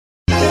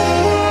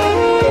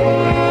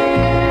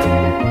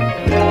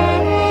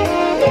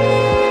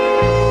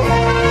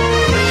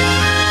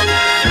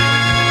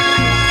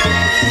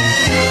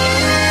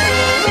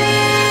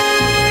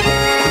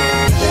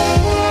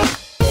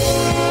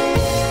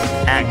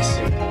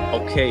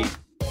Okay.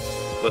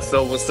 What's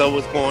up? What's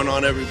going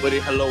on, everybody?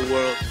 Hello,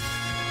 world.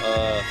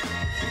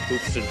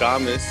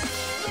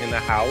 Hoopstradamus in the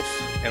house,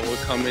 and we're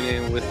coming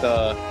in with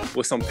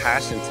some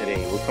passion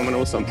today. We're coming in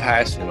with some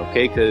passion,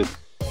 okay? Because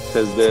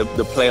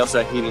the playoffs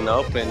are heating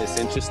up, and it's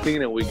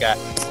interesting. And we got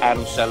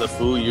Adam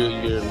Shalafu,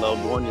 your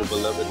loved one, your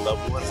beloved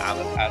loved one,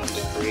 Adam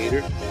the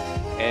creator,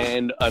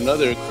 and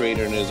another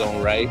creator in his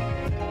own right,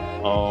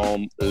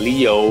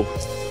 Leo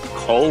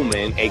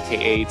Coleman,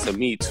 aka to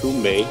me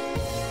Tumbe,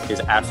 his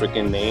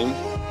African name,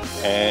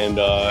 and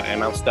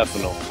I'm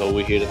Stefano. So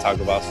we're here to talk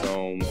about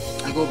some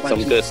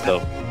good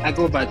stuff. I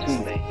go by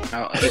Tumbe.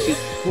 Is it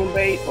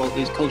Tumbe or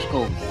is Coach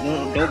Coleman?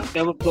 No, don't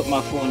never put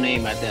my full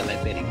name out there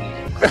like that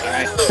again. All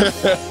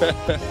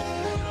right.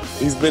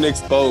 He's been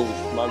exposed.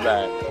 My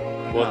bad.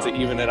 Well, to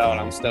even it out,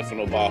 I'm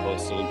Stefano Bajo,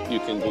 so you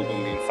can Google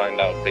me and find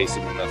out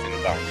basically nothing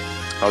about me.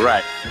 All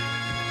right.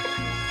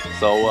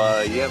 So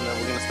yeah,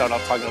 man, we're gonna start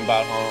off talking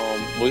about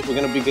we're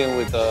gonna begin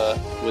with the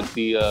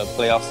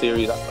playoff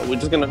series.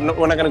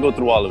 We're not gonna go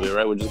through all of it,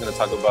 right? We're just gonna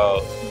talk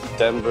about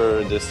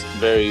Denver. This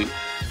very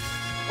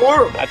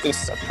horrible, I think,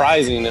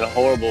 surprising and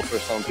horrible for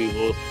some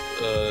people.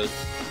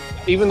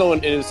 Even though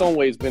in its own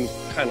way it's been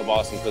kind of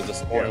awesome because the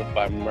scoring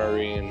by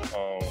Murray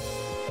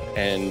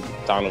and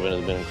Donovan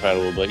has been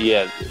incredible. But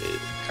yeah,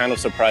 kind of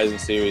surprising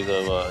series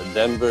of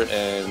Denver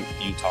and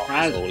Utah.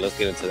 So let's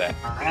get into that.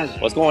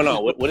 What's going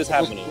on? What is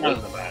happening?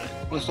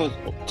 What's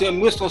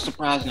so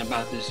surprising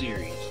about this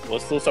series?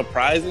 What's so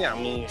surprising? I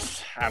mean,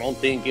 I don't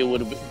think it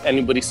would have been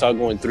anybody saw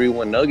going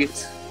 3-1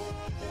 Nuggets.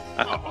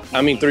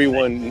 I mean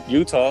 3-1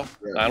 Utah.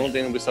 I don't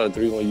think anybody saw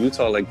 3-1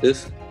 Utah like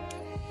this.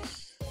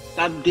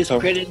 Stop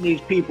discrediting these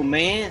people,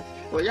 man.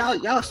 Well,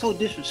 y'all so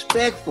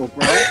disrespectful,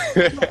 bro.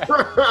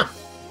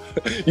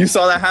 You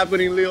saw that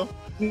happening, Leo?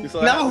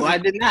 No, I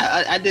did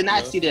not. I did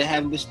not see that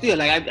happen. But still,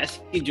 like I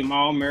see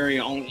Jamal Murray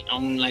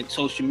on like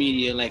social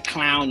media, like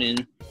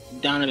clowning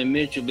Donovan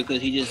Mitchell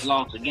because he just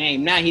lost the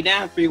game. Now he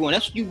down 3-1.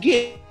 That's what you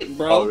get,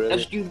 bro. Oh, really?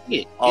 That's what you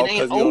get. Oh,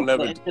 because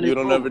you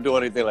don't never do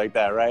anything like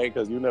that, right?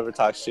 Because you never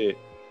talk shit.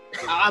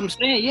 I'm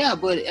saying, yeah,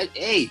 but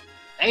hey,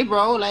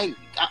 bro, like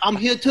I'm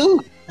here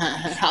too.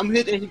 I'm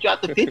here, and he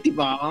dropped the 50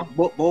 bomb.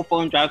 Both of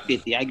them dropped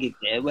 50. I get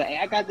that, but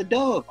I got the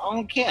dub. I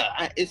don't care.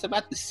 It's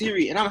about the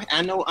series, and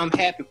I know I'm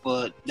happy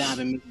for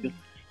Donovan Mitchell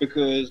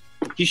because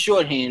he's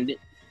shorthanded,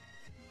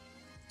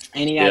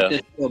 and he out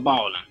there still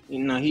balling.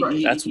 You know,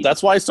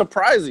 that's why it's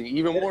surprising.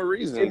 Even more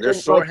reason they're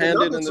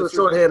shorthanded, and they're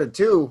shorthanded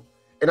too.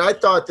 And I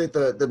thought that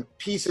the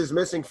pieces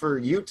missing for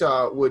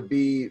Utah would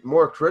be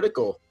more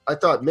critical. I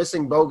thought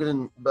missing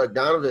Bojan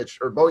Bogdanovic,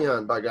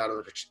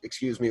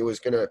 was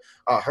going to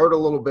hurt a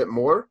little bit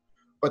more,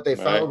 but they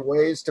found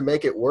ways to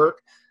make it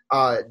work.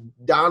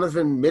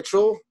 Donovan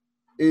Mitchell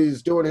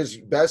is doing his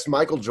best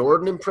Michael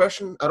Jordan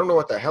impression. I don't know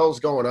what the hell's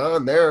going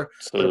on there,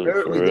 but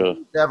apparently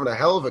he's having a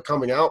hell of a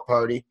coming out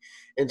party.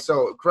 And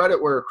so credit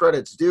where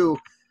credit's due.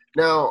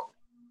 Now,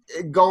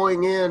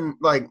 going in,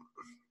 like,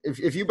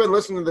 if you've been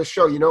listening to this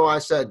show, you know I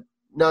said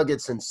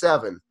Nuggets in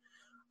 7.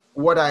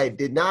 What I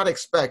did not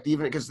expect,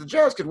 even because the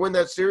Jazz could win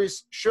that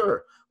series,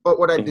 sure. But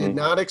what I did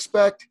not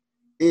expect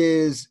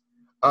is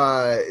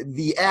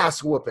the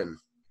ass whooping.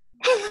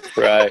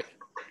 Right.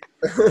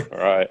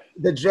 Right.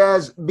 The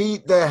Jazz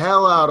beat the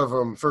hell out of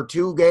them for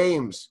 2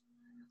 games.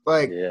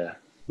 They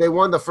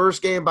won the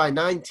first game by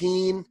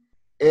 19,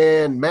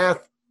 and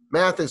math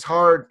is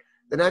hard.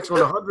 The next one,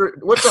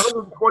 100. What's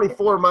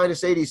 124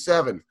 minus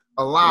 87?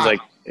 A lot. It's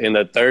like in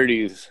the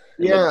 30s.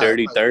 The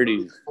dirty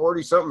 30s.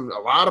 40 something. A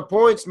lot of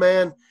points,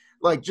 man.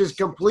 Like just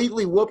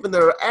completely whooping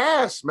their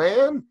ass,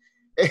 man.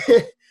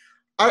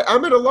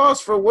 I'm at a loss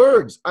for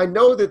words. I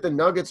know that the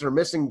Nuggets are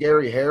missing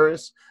Gary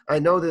Harris. I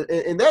know that,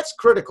 and that's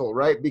critical,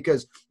 right?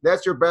 Because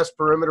that's your best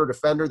perimeter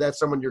defender. That's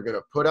someone you're going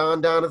to put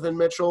on Donovan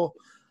Mitchell.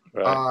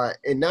 Right.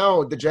 And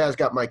now the Jazz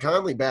got Mike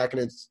Conley back,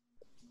 and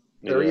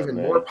they're even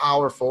more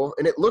powerful.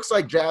 And it looks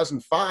like Jazz in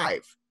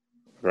 5.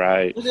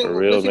 Right, for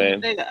real,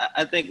 man.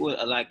 I think with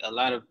like a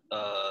lot of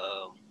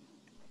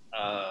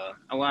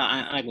I'm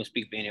not going to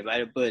speak for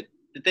anybody, but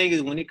the thing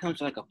is, when it comes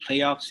to like a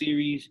playoff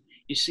series,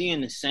 you're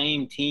seeing the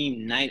same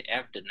team night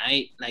after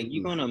night. Like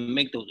you're gonna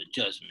make those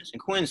adjustments.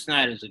 And Quinn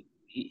Snyder's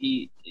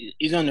he's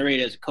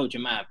underrated as a coach,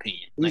 in my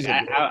opinion. Like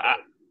and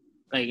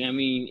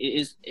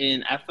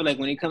I feel like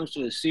when it comes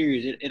to a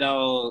series,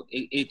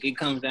 it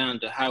comes down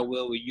to how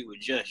well will you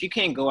adjust. You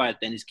can't go out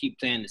there and just keep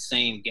playing the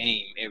same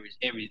game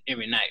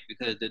every night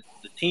because the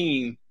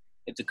team,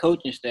 if the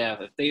coaching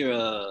staff, if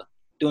they're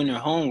doing their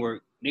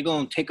homework, they're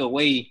gonna take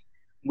away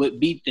what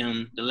beat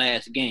them the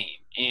last game.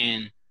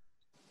 And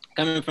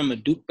coming from a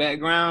Duke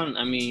background,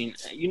 I mean,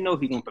 you know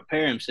he's gonna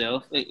prepare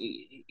himself.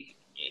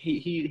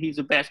 He's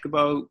a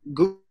basketball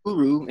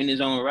guru in his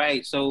own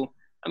right. So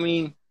I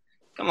mean,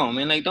 come on,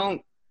 man. Like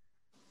the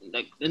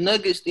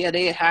Nuggets,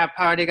 they high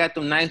power. They got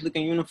them nice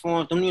looking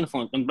uniforms.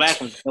 Them black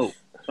ones dope.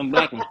 Them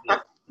black ones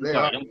dope.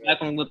 Them black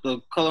ones with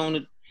the color on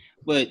it.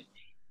 But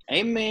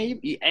hey, man,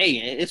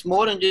 it's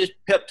more than just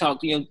pep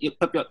talk to your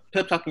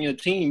pep talking your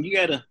team. You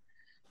gotta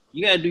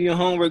do your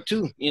homework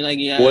too.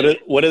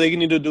 What do they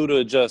need to do to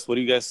adjust? What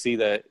do you guys see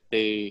that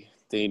they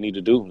they need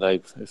to do.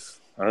 Like,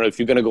 I don't know if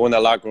you're gonna go in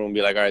that locker room and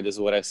be like, all right, this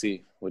is what I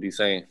see. What are you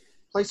saying?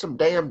 Play some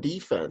damn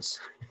defense.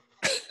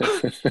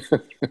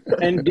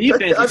 And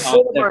defense I'm is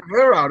all pulling my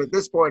hair out at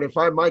this point if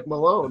I'm Mike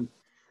Malone.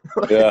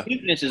 Yeah.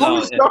 defense is all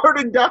Who's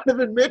starting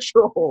Donovan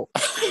Mitchell?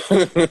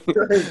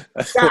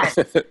 Guys,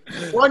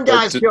 one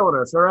guy's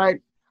killing us, all right?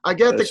 I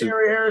get that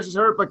Gary Harris is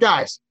hurt, but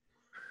guys,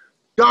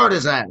 guard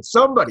his ass.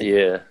 Somebody.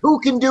 Yeah. Who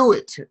can do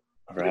it?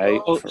 Right.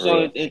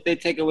 So if they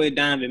take away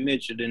Donovan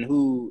Mitchell, then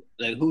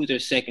who's their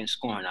second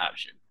scoring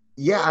option?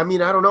 Yeah, I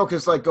mean, I don't know,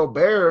 because like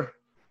Gobert,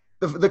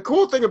 the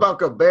cool thing about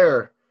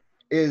Gobert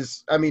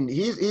is, I mean,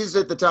 he's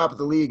at the top of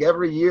the league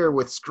every year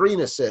with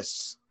screen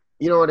assists.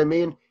 You know what I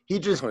mean?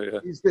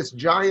 He's this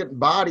giant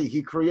body.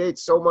 He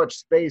creates so much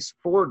space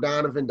for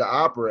Donovan to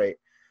operate.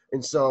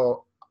 And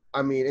so,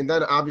 I mean, and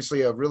then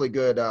obviously a really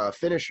good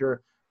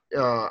finisher,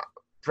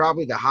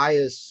 probably the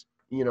highest,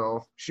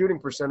 shooting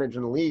percentage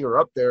in the league or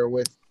up there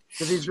with,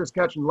 because he's just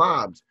catching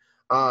lobs.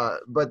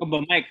 But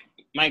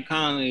Mike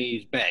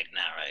Conley's back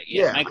now, right?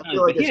 Yeah, Mike I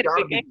feel like it's got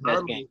to be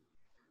Conley.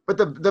 But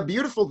the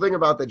beautiful thing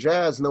about the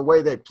Jazz and the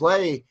way they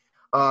play,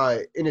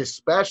 and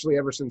especially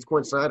ever since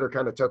Quinn Snyder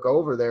kind of took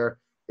over there,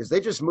 is they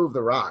just move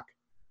the rock.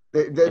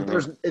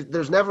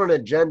 There's never an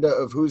agenda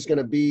of who's going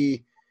to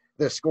be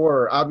the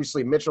scorer.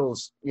 Obviously,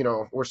 Mitchell's,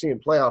 we're seeing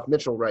playoff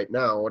Mitchell right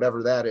now,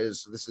 whatever that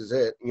is. This is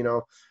it,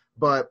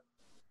 But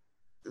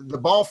the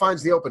ball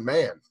finds the open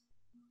man,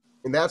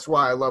 and that's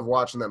why I love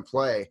watching them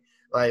play.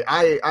 Like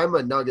I'm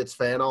a Nuggets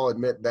fan. I'll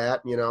admit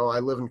that. I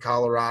live in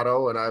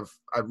Colorado, and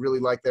I really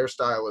like their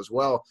style as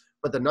well.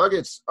 But the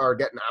Nuggets are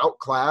getting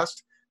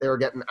outclassed. They are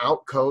getting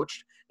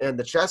outcoached, and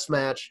the chess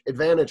match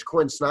advantage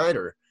Quinn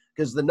Snyder,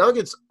 because the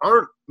Nuggets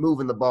aren't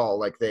moving the ball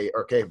like they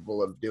are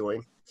capable of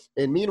doing.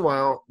 And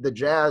meanwhile, the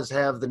Jazz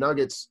have the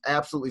Nuggets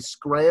absolutely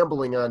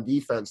scrambling on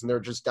defense, and they're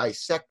just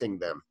dissecting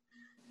them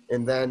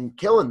and then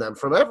killing them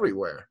from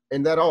everywhere.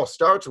 And that all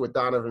starts with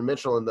Donovan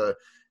Mitchell and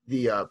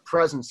the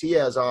presence he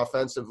has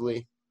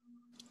offensively.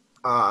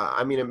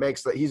 I mean, it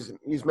makes that he's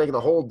making the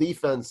whole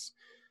defense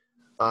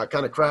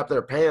kind of crap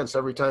their pants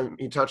every time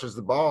he touches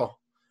the ball.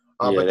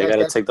 But they got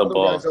to take the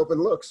ball. Guys open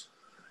looks.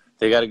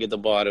 They got to get the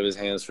ball out of his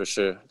hands for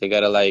sure. They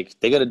got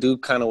to do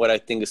kind of what I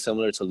think is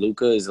similar to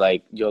Luka, is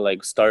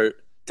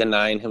start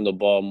denying him the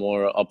ball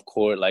more up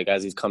court, like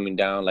as he's coming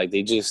down. Like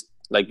they just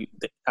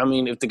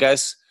if the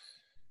guys,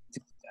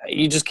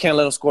 you just can't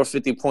let him score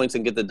 50 points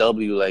and get the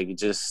W. Like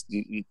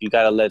you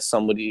got to let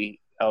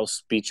somebody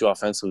else beat you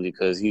offensively,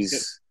 because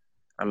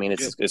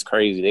it's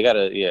crazy. They got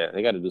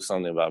to do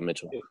something about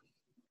Mitchell.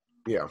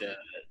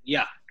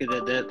 Yeah,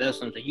 because that's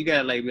something you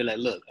got to be like,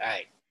 look, all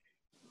right.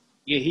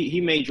 Yeah, he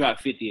may drop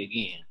 50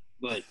 again,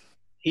 but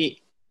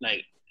he,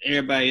 like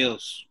everybody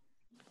else,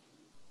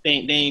 they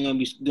ain't gonna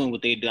be doing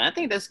what they do. I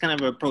think that's kind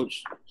of an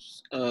approach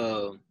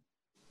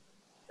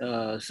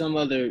some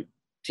other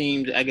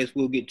teams, I guess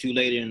we'll get to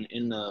later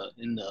in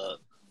the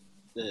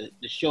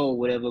show or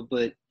whatever.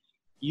 But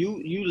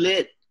you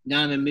let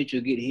Donovan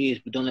Mitchell get his,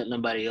 but don't let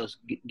nobody else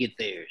get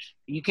theirs.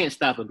 You can't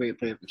stop a great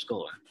player from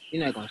scoring.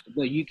 You're not gonna.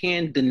 But you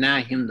can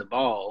deny him the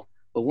ball.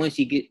 But once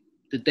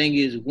the thing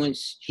is,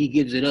 once he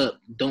gives it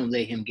up, don't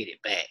let him get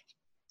it back.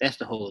 That's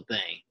the whole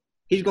thing.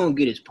 He's going to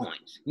get his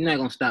points. You're not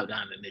going to stop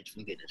Donovan Mitchell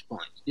from getting his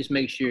points. Just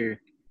make sure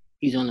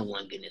he's on the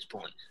one getting his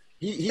points.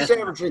 He's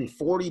averaging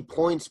 40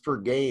 points per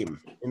game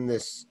in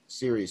this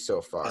series so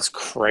far. That's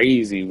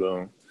crazy,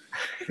 bro.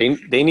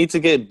 They need to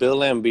get Bill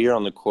Laimbeer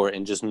on the court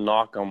and just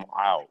knock him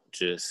out.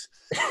 Just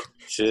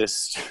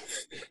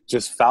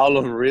foul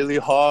him really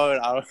hard.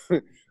 I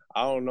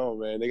don't know,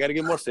 man. They got to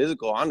get more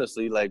physical,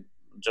 honestly. Like,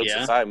 jokes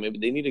aside, maybe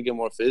they need to get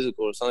more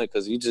physical or something,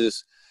 because you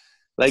just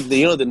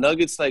the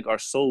Nuggets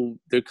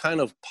they're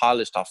kind of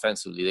polished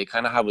offensively. They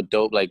kind of have a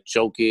dope like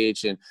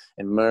Jokic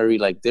and Murray.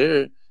 Like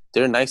they're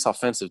a nice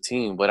offensive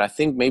team, but I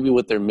think maybe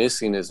what they're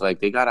missing is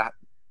like they gotta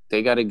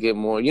get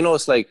more.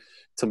 It's like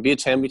to be a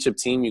championship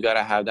team, you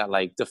gotta have that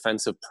like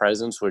defensive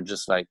presence where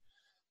just like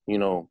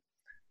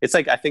it's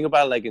like I think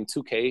about it like in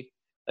 2K.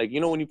 Like,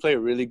 when you play a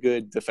really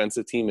good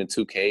defensive team in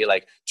 2K,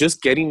 like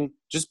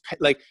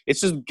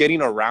it's just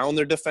getting around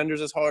their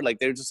defenders is hard. Like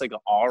they're just like an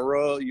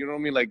aura, you know what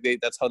I mean? Like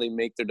that's how they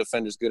make their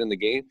defenders good in the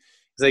game.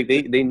 It's like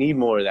they need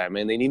more of that,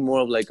 man. They need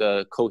more of like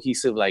a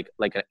cohesive, like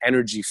an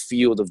energy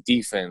field of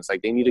defense.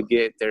 Like they need to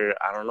get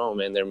I don't know,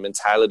 man, their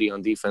mentality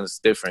on defense is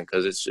different,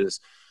 because it's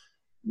just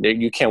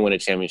you can't win a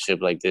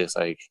championship like this.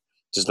 Like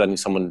just letting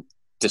someone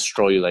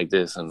destroy you like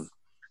this. And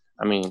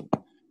I mean,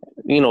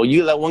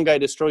 you let one guy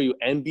destroy you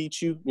and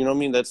beat you, you know what I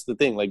mean? That's the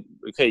thing. Like,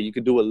 okay, you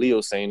could do what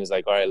Leo's saying is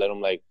like, all right, let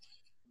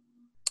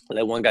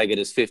one guy get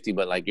his 50,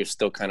 but like you're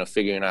still kind of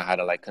figuring out how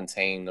to like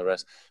contain the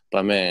rest.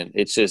 But man,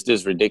 it's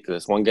just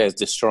ridiculous. One guy's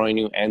destroying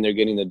you and they're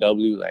getting the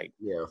W. Like,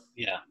 yeah,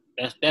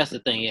 that's the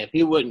thing. Yeah, if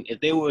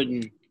they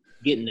wouldn't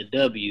getting the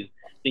W,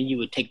 then you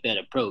would take that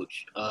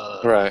approach.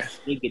 Right?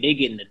 They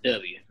getting the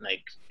W.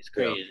 Like it's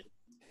crazy.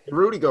 Yeah.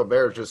 Rudy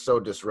Gobert is just so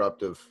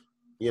disruptive.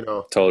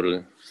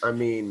 Totally. I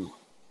mean,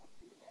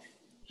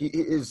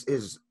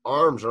 his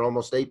arms are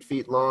almost 8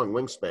 feet long,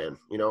 wingspan.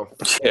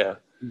 Yeah.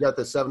 You got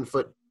the 7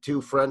 foot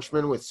 2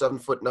 Frenchmen with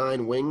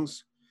 7'9"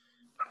 wings.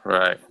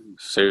 Right.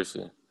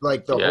 Seriously.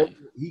 Like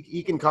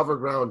he can cover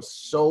ground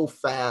so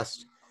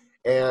fast,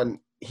 and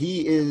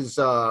he is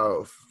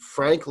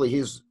frankly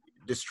he's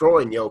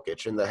destroying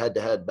Jokic in the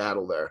head-to-head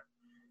battle there.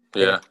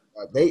 Yeah.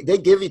 And, they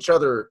give each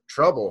other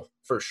trouble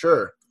for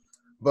sure,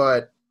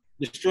 but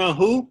destroying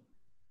who?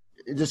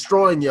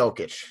 Destroying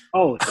Jokic.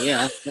 Oh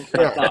yeah, that's what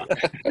I thought.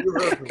 You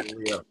heard me,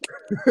 Leo.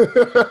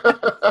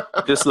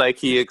 Just like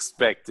he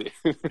expected.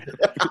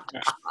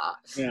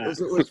 Yeah. As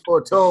it was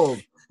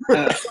foretold.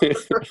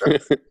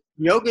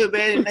 Jokic,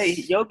 man,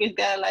 Jokic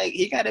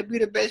got to be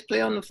the best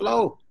player on the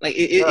floor. Like,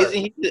 isn't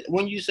he?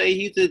 When you say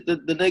he's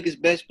the Nuggets'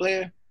 best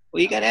player,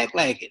 well, you got to act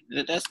like it.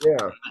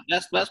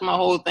 That's my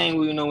whole thing.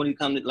 When it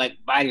comes to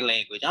like body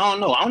language, I don't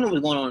know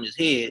what's going on in his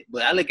head,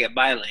 but I look at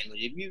body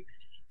language.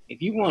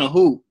 If you want to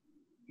hoop,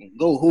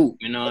 go hoop.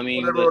 You know what I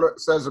mean? What everyone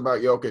says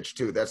about Jokic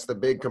too. That's the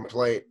big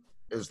complaint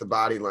is the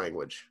body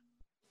language.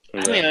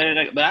 I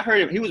mean, but I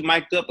heard him. He was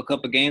mic'd up a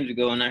couple of games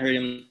ago, and I heard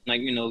him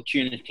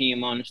cheering his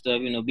team on and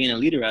stuff. Being a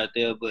leader out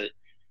there. But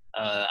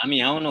I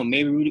mean, I don't know.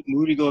 Maybe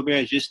Rudy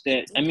Gobert is just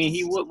that. I mean,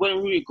 he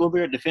wasn't Rudy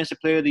Gobert Defensive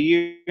Player of the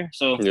Year.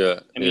 So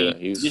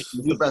he's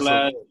the best.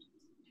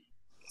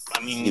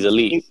 I mean, he's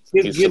elite.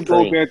 Give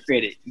Gobert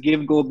credit.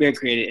 Give Gobert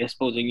credit as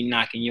opposed to you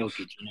knocking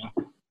Jokic.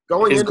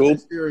 Going into the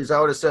series, I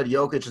would have said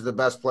Jokic is the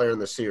best player in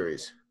the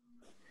series.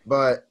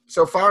 But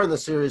so far in the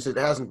series, it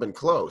hasn't been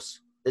close.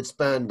 It's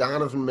been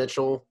Donovan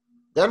Mitchell,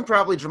 then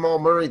probably Jamal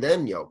Murray,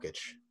 then Jokic.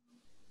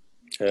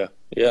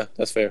 Yeah,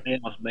 that's fair.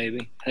 Chaos,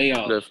 baby.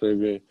 Chaos. Definitely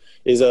agree.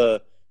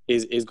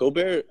 Is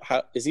Gobert?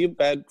 Is he a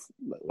bad?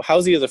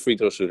 How's he as a free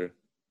throw shooter?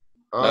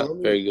 Not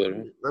very good.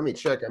 Right? Let me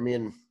check. I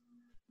mean,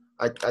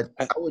 I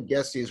would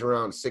guess he's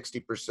around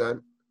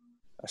 60%.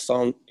 I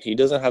saw him. He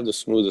doesn't have the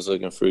smoothest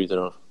looking free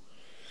throw.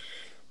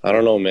 I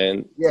don't know,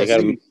 man. Yeah,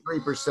 3%.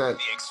 The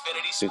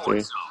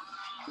Xfinity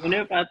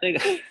Whenever I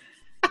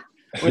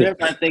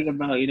think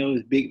about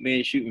those big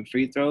men shooting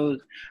free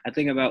throws, I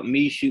think about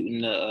me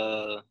shooting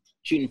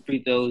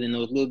free throws and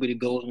those little bitty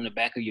goals in the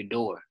back of your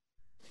door.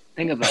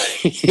 Think about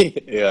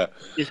it. Yeah,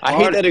 I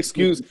hate that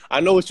excuse. I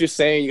know what you're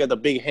saying. You got the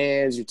big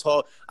hands. You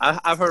tall.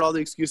 I've heard all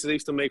the excuses they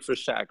used to make for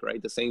Shaq, right?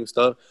 The same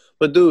stuff.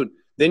 But dude,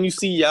 then you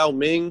see Yao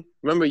Ming.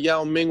 Remember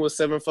Yao Ming was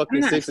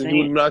 7'6" and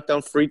he would knock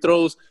down free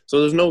throws. So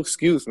there's no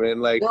excuse,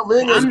 man. Like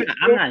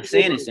I'm not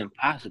saying it's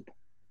impossible.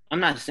 I'm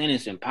not saying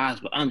it's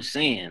impossible. I'm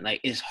saying like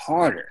it's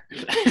harder.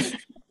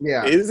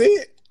 Yeah. Is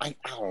it? I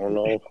don't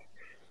know.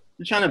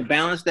 You're trying to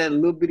balance that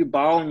little bitty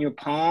ball in your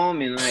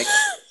palm and like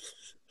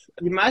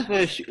you might as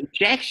well.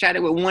 Shaq shot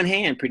it with one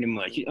hand, pretty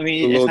much. I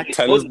mean, it's like a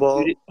tennis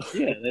ball.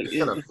 Yeah, like,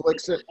 kind of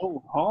flicks it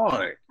so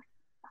hard.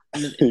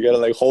 You gotta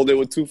like hold it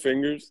with 2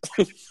 fingers.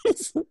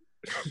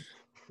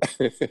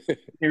 And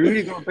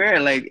Rudy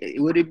Gobert, like,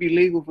 would it be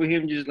legal for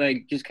him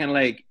just kind of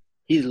like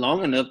he's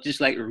long enough, just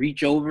like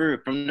reach over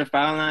from the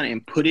foul line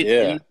and put it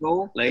in the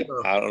goal? Like,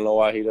 I don't know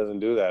why he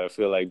doesn't do that. I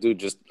feel like, dude,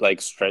 just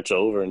like stretch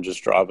over and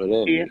just drop it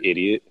in, you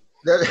idiot.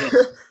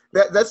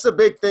 That's the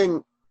big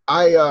thing.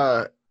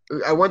 I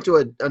went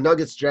to a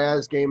Nuggets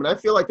Jazz game, and I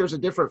feel like there's a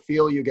different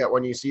feel you get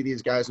when you see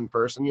these guys in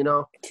person,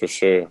 For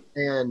sure.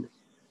 And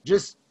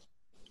just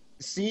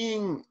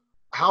seeing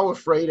how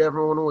afraid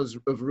everyone was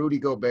of Rudy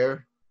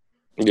Gobert.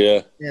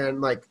 Yeah.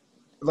 And like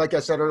I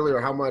said earlier,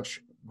 how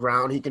much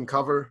ground he can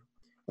cover.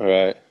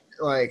 Right.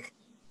 Like,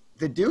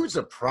 the dude's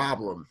a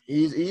problem.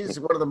 He's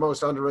one of the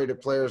most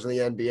underrated players in the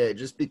NBA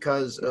just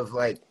because of,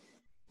 like,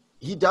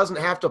 he doesn't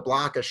have to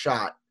block a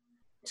shot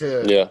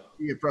to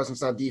be a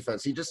presence on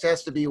defense. He just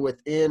has to be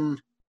within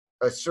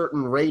a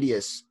certain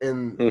radius,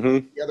 and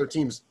the other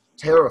team's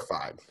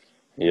terrified.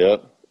 Yeah.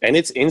 And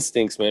it's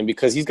instincts, man,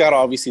 because he's got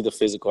obviously the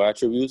physical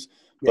attributes.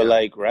 But,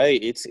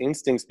 it's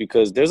instincts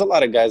because there's a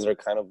lot of guys that are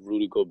kind of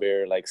Rudy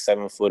Gobert, like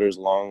 7-footers,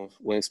 long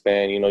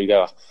wingspan. You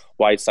got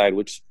Whiteside,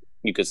 which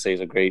you could say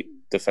is a great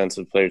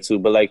defensive player too.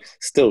 But, like,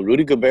 still,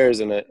 Rudy Gobert is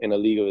in a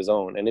league of his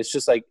own. And it's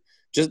just, like,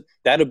 just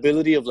that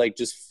ability of, like,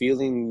 just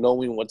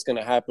knowing what's going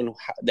to happen,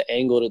 the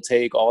angle to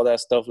take, all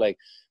that stuff, like,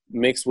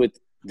 mixed with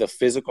the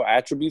physical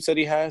attributes that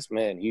he has,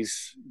 man,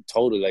 he's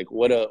totally, like,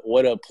 what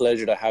a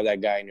pleasure to have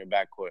that guy in your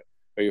backcourt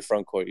or your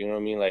front court. You know what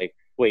I mean? Like,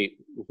 wait,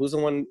 who's the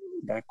one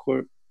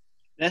backcourt?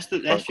 That's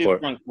your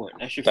front court.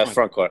 That's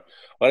front court.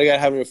 Why do you gotta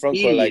have your front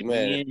court? Like,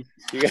 man,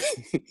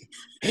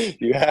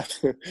 you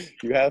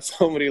have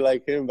somebody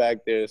like him back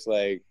there. It's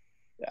like,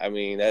 I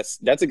mean,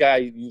 that's a guy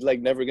you like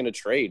never gonna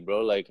trade,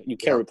 bro. Like, you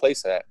can't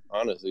replace that.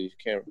 Honestly, you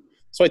can't.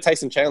 That's why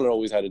Tyson Chandler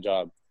always had a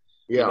job.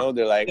 Yeah,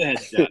 they're like,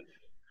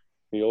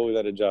 he always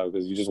had a job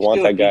because you just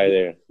want that guy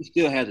there. He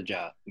still has a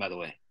job, by the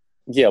way.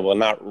 Yeah, well,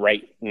 not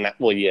right.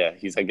 Yeah,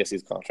 I guess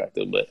he's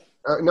contracted, but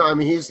no, I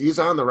mean he's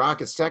on the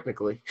Rockets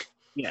technically.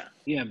 Yeah,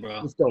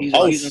 bro. He's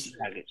on the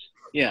Rockets.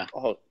 Yeah.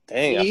 Oh,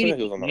 dang! I forgot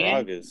he was on the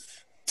Rockets.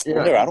 Yeah.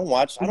 Whatever. I don't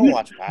watch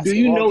basketball. Do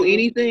you know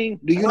anything?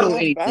 Do you know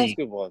anything?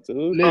 Basketball,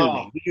 dude.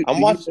 Literally.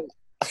 I'm watching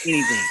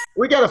anything.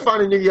 We gotta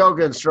find a new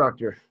yoga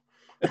instructor.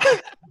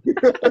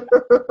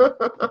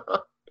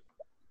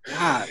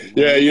 God,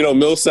 Yeah, you know,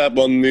 Millsap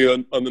on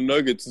the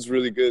Nuggets is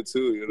really good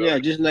too. You know. yeah,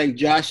 just like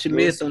Josh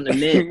Smith on the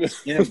net.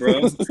 Yeah,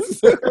 bro.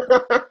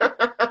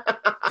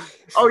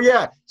 Oh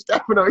yeah,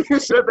 Stefano, you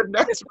said the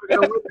Nets were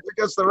going to win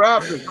against the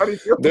Raptors. How do you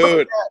feel about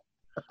Dude, that?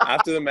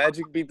 after the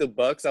Magic beat the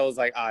Bucks, I was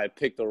like, I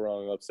picked the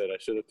wrong upset. I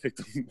should have picked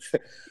them.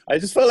 I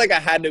just felt like I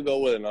had to go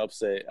with an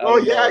upset. Oh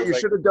yeah, you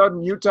should have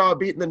done Utah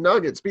beating the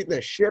Nuggets, beating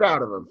the shit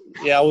out of them.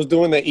 Yeah, I was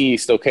doing the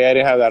East, okay? I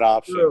didn't have that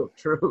option.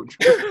 True.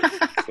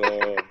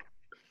 So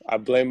I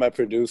blame my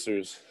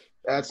producers.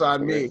 That's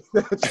on me.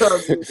 That's on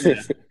me.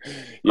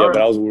 Yeah, All but right.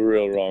 I was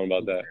real wrong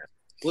about that.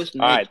 What's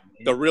All right,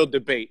 next? the real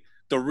debate,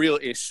 the real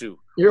issue.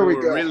 Here we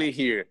We're go. really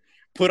here.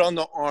 Put on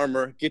the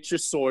armor. Get your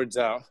swords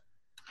out.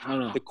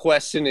 Hold on. The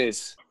question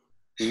is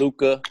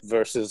Luka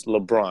versus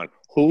LeBron.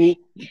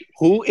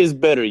 Who is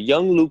better,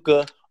 young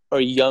Luka or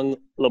young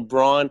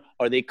LeBron?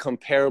 Are they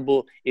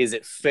comparable? Is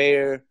it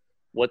fair?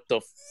 What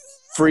the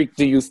freak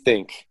do you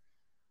think?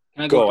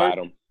 Can I Go first?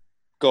 at him.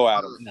 Go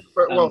at him.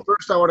 Well,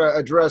 first I want to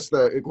address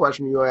the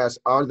question you asked.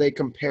 Are they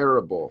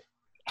comparable?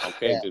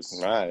 Okay, Yes.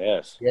 just right.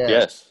 Yes. Yes.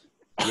 Yes.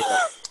 Yeah.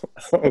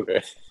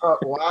 Okay.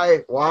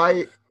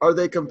 Why are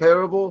they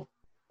comparable?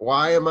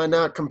 Why am I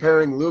not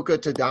comparing Luka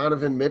to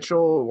Donovan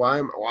Mitchell?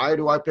 Why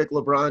do I pick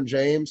LeBron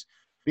James?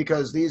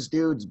 Because these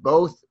dudes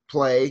both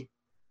play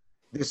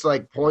this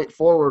like point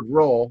forward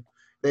role.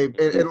 And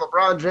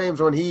LeBron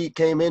James, when he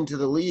came into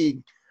the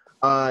league,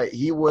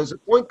 he was a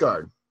point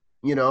guard,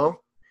 you know.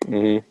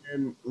 Mm-hmm.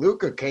 And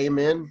Luka came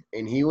in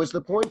and he was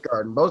the point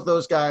guard. And both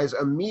those guys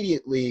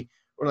immediately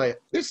were like,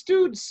 this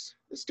dude's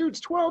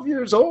 12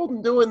 years old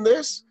and doing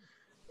this.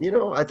 You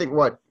know, I think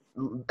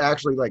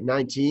actually like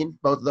 19.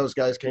 Both of those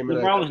guys came in.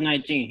 LeBron was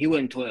 19. He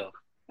wasn't 12.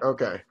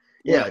 Okay.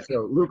 Yeah,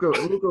 so Luka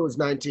was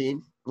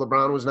 19.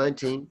 LeBron was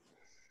 19.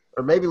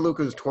 Or maybe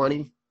Luka was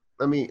 20.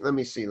 Let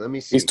me see.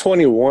 He's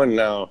 21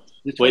 now.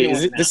 He's Wait, 21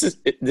 is it now. this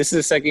is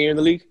his second year in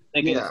the league?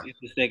 Yeah. It's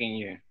the second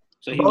year.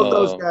 So he Both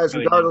was those guys,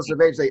 probably regardless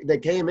of age, they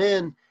came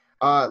in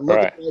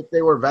looking like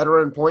they were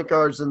veteran point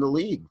guards in the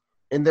league.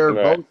 And they're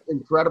both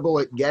incredible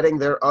at getting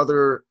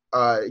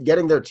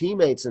their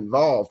teammates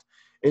involved.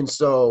 And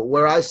so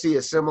where I see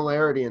a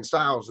similarity in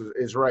styles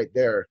is right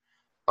there.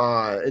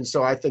 And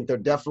so I think they're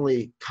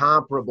definitely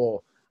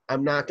comparable.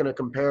 I'm not going to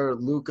compare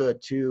Luka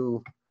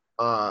to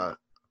a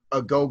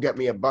go get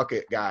me a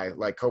bucket guy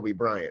like Kobe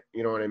Bryant.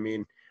 You know what I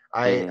mean?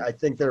 I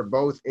think they're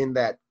both in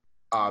that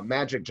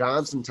Magic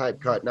Johnson type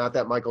cut, not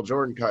that Michael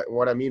Jordan cut. And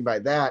what I mean by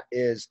that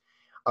is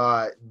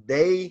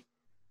they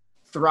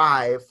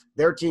thrive,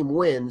 their team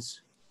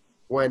wins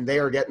when they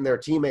are getting their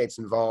teammates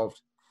involved.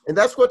 And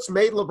that's what's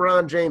made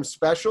LeBron James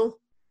special.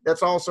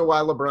 That's also why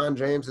LeBron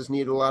James has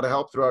needed a lot of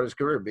help throughout his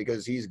career,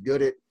 because he's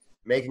good at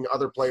making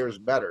other players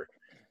better.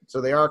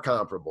 So they are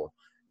comparable.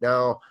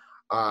 Now,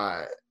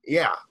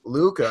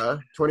 Luka,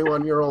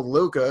 21-year-old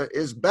Luka,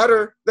 is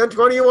better than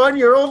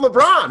 21-year-old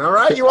LeBron. All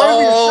right, you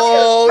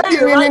want me to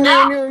say it right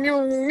now?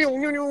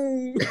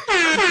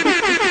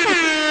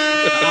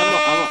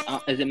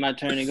 Is it my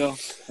turn to go?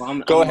 Well,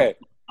 Go ahead.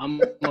 I'm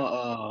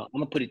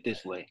gonna put it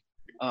this way.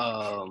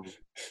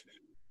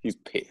 He's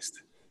pissed.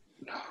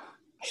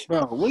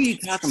 Bro, what are you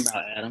talking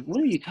about, Adam? What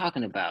are you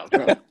talking about,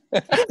 bro?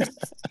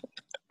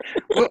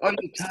 What are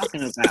you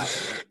talking about?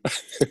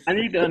 I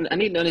need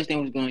to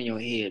understand what's going on in your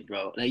head,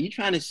 bro. Like, you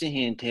trying to sit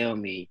here and tell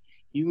me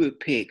you would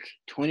pick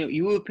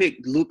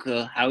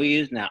Luka how he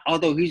is now,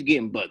 although he's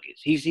getting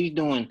buckets. He's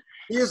doing.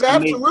 He is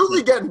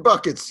absolutely getting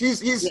buckets.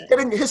 He's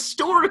getting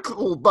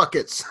historical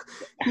buckets.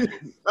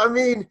 I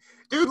mean,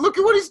 dude, look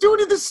at what he's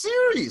doing in this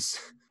series.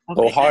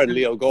 Go hard,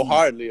 Leo. Go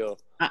hard, Leo.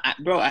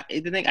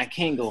 The thing I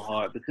can't go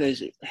hard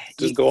because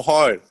just go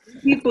hard.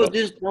 People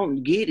just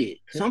don't get it.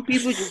 Some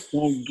people just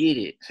don't get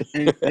it,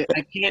 and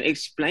I can't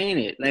explain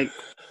it. Like,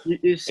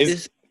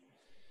 is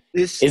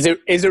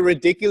it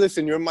ridiculous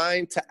in your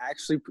mind to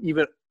actually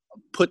even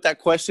put that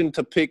question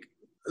to pick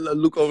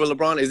Luka over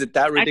LeBron? Is it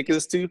that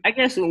ridiculous to you? I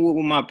guess what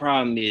my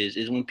problem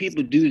is when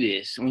people do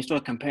this, when we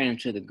start comparing him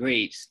to the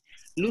greats,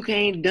 Luka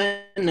ain't done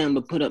nothing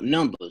but put up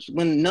numbers.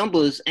 When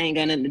numbers ain't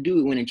got nothing to do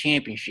with winning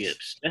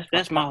championships.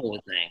 That's my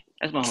whole thing.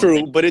 That's my whole True,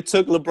 thing. but it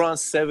took LeBron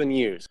 7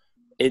 years.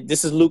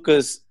 This is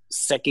Luka's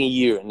second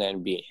year in the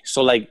NBA.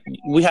 So, like,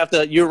 we have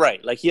to – you're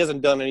right. Like, he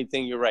hasn't done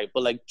anything. You're right.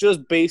 But, like,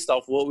 just based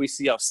off what we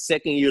see off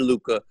second-year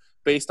Luka,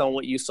 based on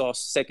what you saw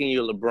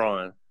second-year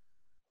LeBron,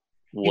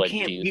 what do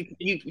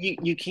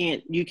you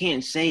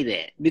can't say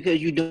that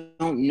because you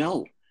don't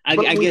know. But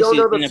we don't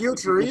know the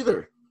future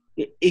either.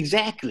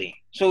 Exactly.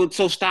 So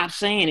stop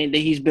saying it that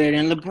he's better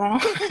than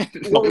LeBron.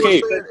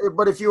 Okay.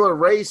 But if you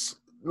erase,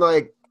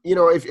 like, you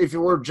know, if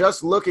you were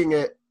just looking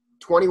at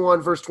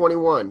 21 versus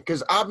 21,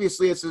 because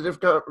obviously it's a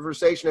different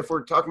conversation if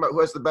we're talking about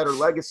who has the better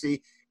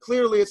legacy.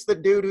 Clearly it's the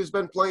dude who's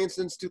been playing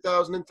since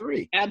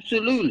 2003.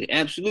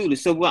 Absolutely.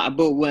 So,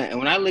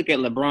 when I look at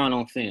LeBron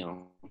on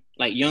film,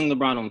 like young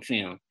LeBron on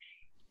film,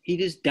 he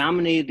just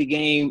dominated the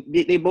game.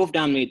 They both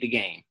dominated the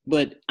game.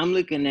 But I'm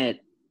looking at,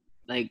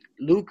 like,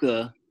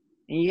 Luka,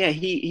 And yeah,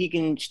 he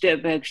can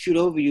step back, shoot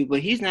over you, but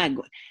he's not.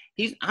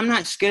 I'm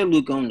not scared of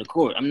Luka on the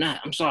court. I'm not.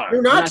 I'm sorry.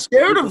 You're not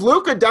scared of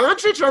Luka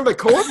Doncic on the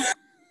court?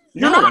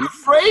 You're No, not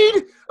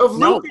afraid of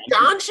No. Luka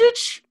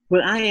Doncic?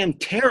 but I am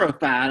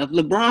terrified of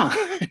LeBron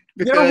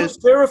You know because who's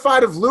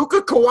terrified of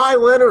Luka? Kawhi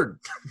Leonard.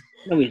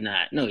 no, he's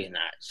not. No, he's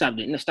not. Stop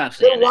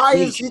saying Then why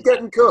that. is he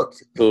getting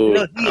cooked? Dude,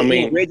 No, I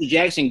mean, Reggie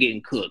Jackson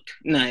getting cooked.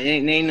 No, it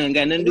ain't nothing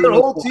got nothing to do Their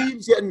with whole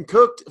team's getting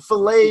cooked,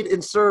 filleted,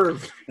 and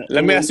served.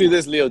 let me ask you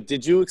this, Leo.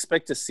 Did you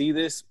expect to see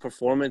this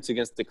performance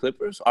against the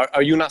Clippers?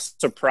 Are you not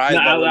surprised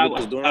by what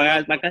Luka's doing?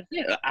 Like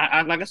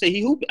I said,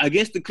 he hooped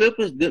against the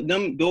Clippers.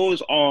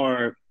 Those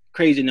are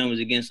crazy numbers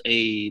against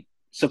a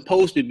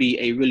supposed to be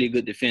a really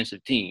good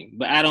defensive team.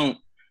 But I don't.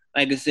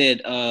 Like I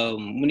said,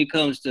 when it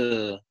comes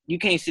to, you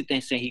can't sit there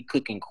and say he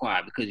cooking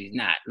quiet because he's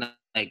not.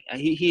 Like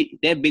he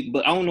that big,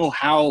 but I don't know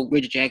how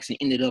Reggie Jackson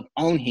ended up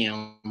on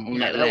him on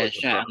that last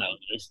shot. No,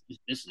 this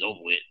is over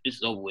with. This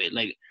is over with.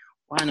 Like,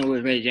 why know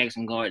where Reggie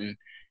Jackson guarding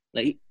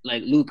like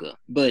Luka?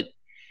 But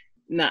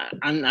nah,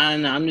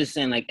 I'm just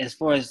saying, like, as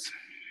far as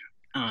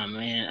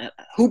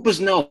hoopers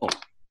know.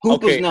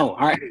 Hoopers know.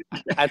 All right.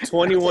 At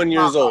 21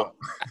 years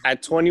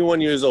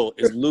old,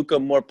 is Luka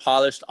more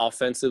polished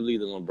offensively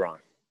than LeBron?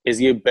 Is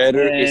he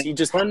better? Is he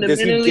just does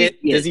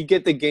he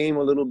get the game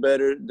a little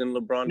better than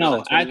LeBron?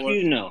 No,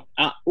 IQ no.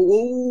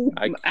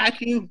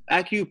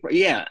 IQ.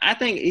 Yeah, I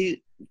think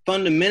he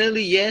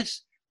fundamentally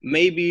yes,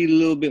 maybe a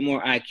little bit more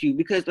IQ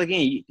because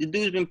again, the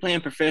dude's been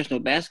playing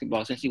professional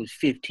basketball since he was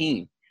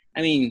 15.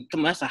 I mean, come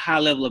on, that's a high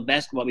level of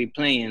basketball be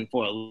playing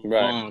for a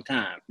long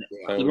time.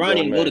 Yeah. LeBron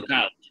didn't go to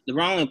college.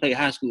 LeBron only played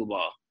high school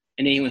ball,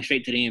 and then he went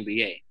straight to the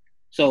NBA.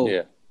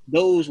 So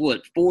those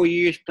 4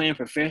 years playing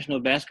professional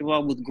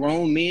basketball with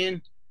grown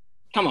men.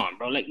 Come on,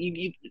 bro. Like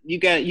you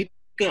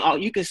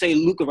can say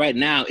Luka right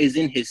now is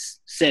in his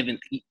 7th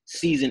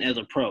season as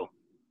a pro.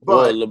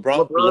 But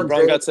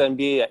LeBron got to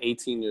NBA at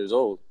 18 years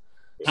old.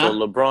 So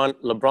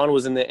LeBron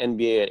was in the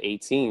NBA at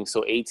 18.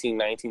 So 18,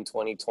 19,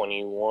 20,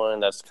 21.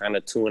 That's kind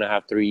of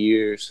 2.5, 3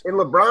 years. And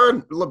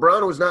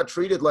LeBron was not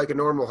treated like a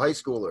normal high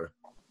schooler.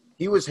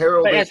 He was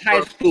heralded. But that's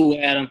high school,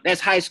 Adam.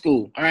 That's high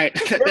school. All right.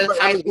 That's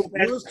high school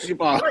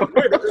basketball. Right.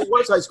 It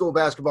was high school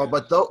basketball.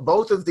 But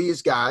both of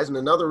these guys, and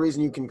another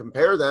reason you can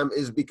compare them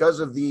is because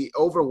of the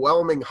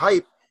overwhelming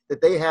hype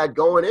that they had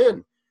going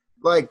in.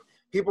 Like,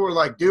 people were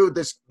like, dude,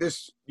 this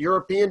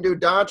European dude,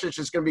 Doncic,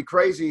 is going to be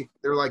crazy.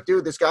 They're like,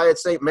 dude, this guy at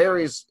St.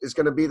 Mary's is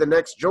going to be the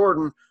next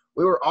Jordan.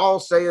 We were all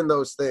saying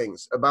those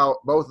things about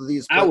both of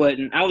these players. I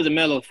wasn't. I was a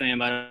Melo fan,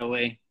 by the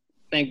way.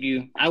 Thank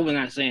you. I was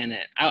not saying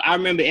that. I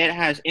remember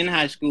in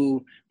high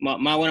school,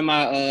 one of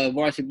my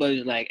varsity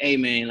buddies was like, hey,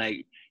 man,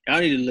 like, y'all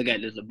need to look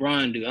at this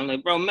LeBron dude. I'm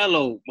like, bro,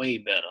 Melo way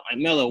better.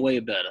 Like, Melo way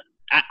better.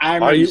 I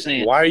remember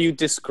saying. Why are you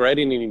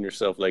discrediting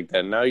yourself like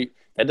that? Now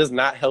that does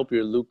not help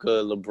your Luka,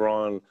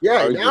 LeBron.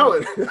 Yeah, now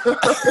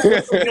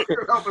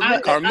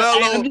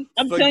Carmelo.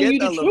 I'm telling you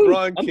the truth.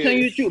 LeBron I'm telling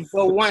you the truth.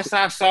 But once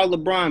I saw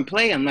LeBron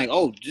play, I'm like,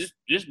 oh,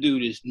 this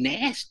dude is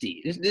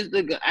nasty.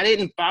 I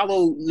didn't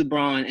follow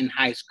LeBron in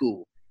high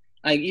school.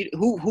 Like,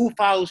 who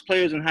follows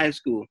players in high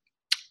school?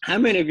 How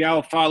many of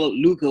y'all followed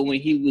Luka when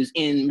he was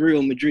in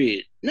Real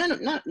Madrid?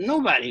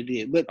 Nobody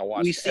did. But I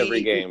watched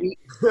every game.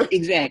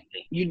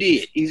 Exactly. You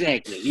did.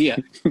 Exactly. Yeah.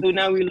 So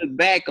now we look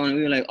back on it,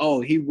 we're like,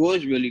 oh, he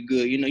was really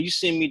good. You know, you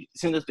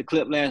sent us the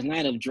clip last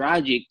night of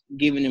Dragic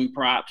giving him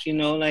props. You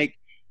know, like,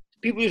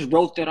 people just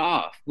wrote that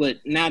off. But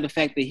now the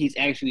fact that he's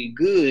actually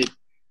good,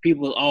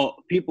 people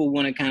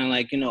want to kind of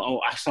like, you know,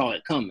 oh, I saw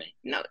it coming.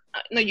 No,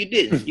 you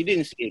didn't. You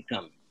didn't see it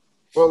coming.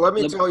 Well, let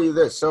me tell you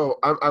this. So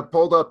I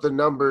pulled up the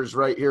numbers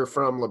right here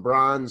from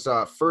LeBron's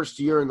first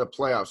year in the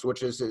playoffs,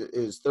 which is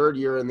his third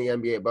year in the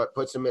NBA, but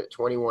puts him at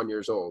 21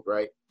 years old,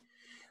 right?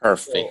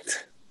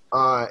 Perfect.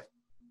 So,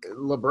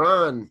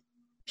 LeBron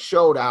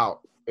showed out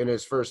in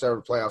his first ever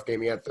playoff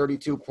game. He had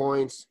 32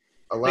 points.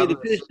 11 played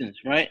the Pistons,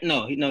 right?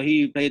 No,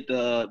 he played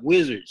the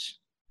Wizards.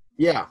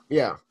 Yeah.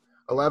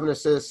 11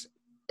 assists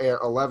and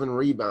 11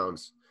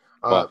 rebounds.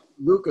 Wow.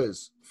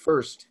 Luka's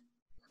first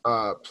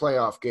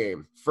playoff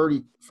game,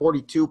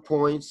 42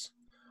 points,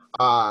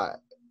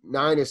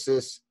 9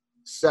 assists,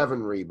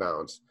 7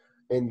 rebounds.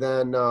 And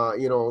then,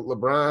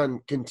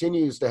 LeBron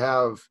continues to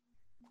have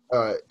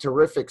a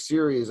terrific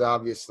series,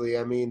 obviously.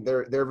 I mean,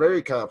 they're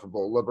very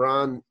comparable.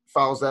 LeBron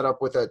follows that up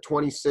with a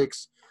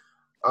 26,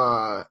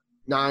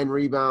 9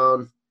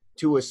 rebound,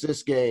 2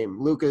 assist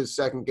game. Luka's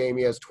second game,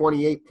 he has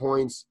 28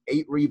 points,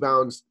 8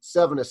 rebounds,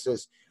 7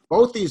 assists.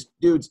 Both these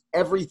dudes,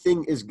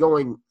 everything is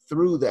going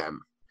through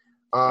them.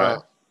 Right.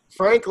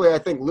 Frankly, I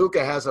think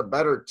Luka has a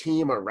better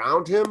team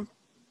around him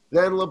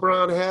than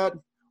LeBron had.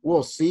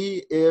 We'll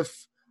see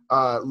if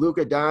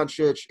Luka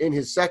Doncic in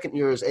his second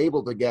year is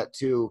able to get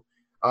to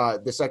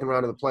the second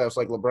round of the playoffs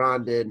like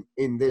LeBron did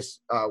in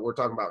this. We're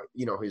talking about,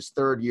 his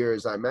third year,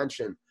 as I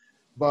mentioned.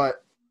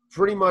 But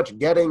pretty much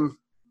getting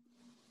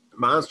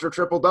monster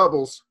triple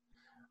doubles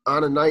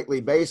on a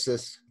nightly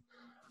basis.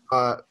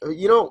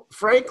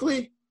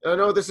 Frankly, I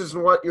know this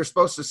isn't what you're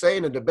supposed to say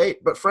in a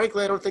debate, but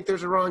frankly, I don't think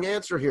there's a wrong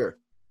answer here.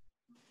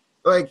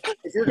 Like,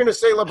 if you're going to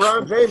say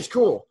LeBron James,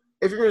 cool.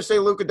 if you're going to say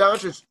Luka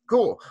Doncic,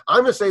 cool.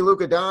 I'm going to say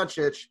Luka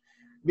Doncic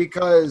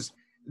because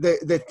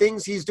the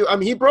things he's doing. I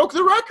mean, he broke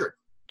the record.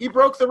 He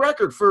broke the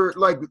record for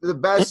like the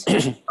best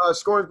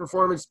scoring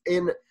performance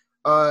in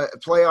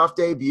playoff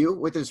debut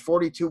with his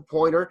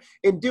 42-pointer.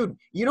 And dude,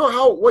 you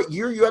know what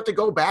year you have to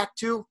go back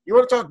to? You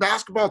want to talk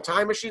basketball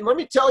time machine? Let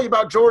me tell you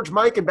about George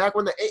Mikan back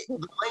when the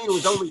lane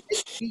was only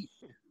 8 feet.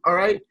 All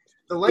right,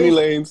 the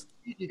lanes.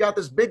 You got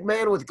this big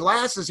man with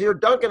glasses here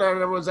dunking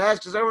on everyone's ass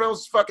because everyone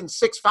else is fucking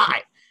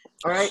 6'5".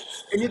 All right,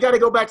 and you got to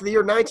go back to the year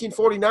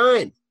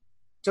 1949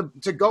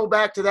 to go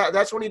back to that.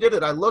 That's when he did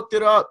it. I looked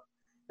it up.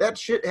 That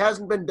shit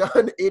hasn't been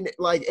done in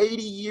like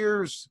 80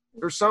 years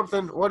or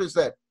something. What is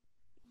that?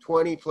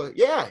 20 plus?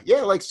 Yeah,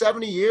 like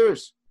 70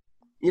 years.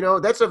 You know,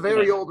 that's a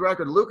very old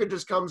record. Luka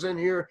just comes in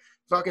here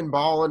fucking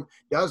balling,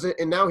 does it,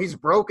 and now he's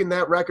broken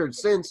that record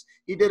since.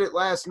 He did it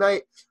last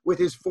night with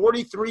his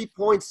 43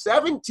 points,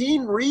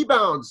 17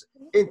 rebounds,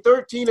 and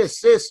 13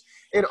 assists,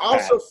 and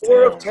also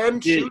 4 of 10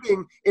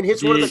 shooting, and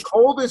hits one of the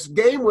coldest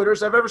game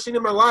winners I've ever seen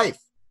in my life.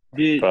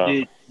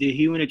 Did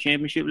he win a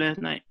championship last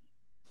night?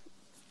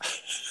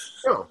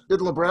 No. Did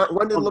LeBron?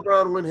 When did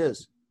LeBron win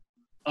his?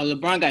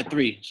 LeBron got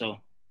 3. So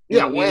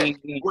when?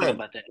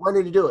 About that. When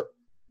did he do it?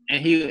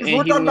 And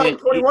we're talking about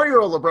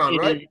 21-year-old LeBron,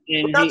 right?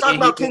 We're not talking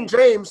about King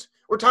James.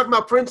 We're talking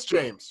about Prince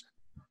James.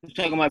 We're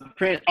talking about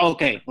Prince.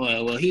 Okay,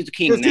 well, he's a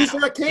king now. He's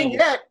not king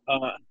yet.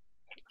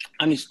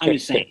 I'm just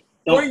saying.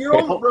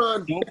 20-year-old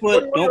LeBron.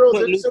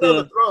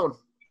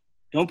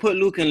 Don't put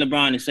Luka and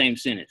LeBron in the same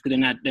sentence because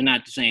they're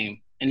not the same.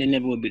 And they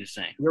never will be the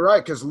same. You're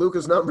right, because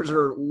Luka's numbers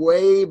are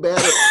way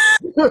better.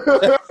 He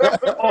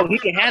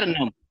can have the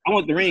numbers. I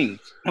want the rings.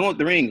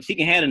 He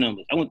can have the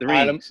numbers. I want the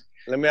rings. Adam,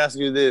 let me ask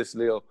you this,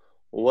 Leo.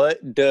 We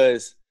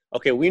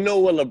know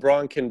what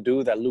LeBron can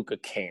do that Luka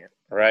can't,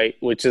 right?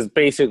 Which is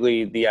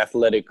basically the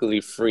athletically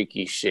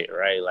freaky shit,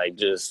 right? Like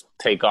just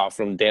take off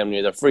from damn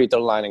near the free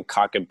throw line and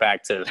cock it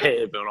back to the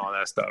hip and all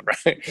that stuff,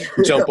 right?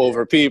 Jump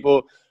over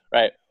people,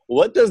 right?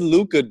 What does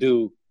Luka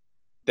do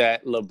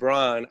that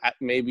LeBron,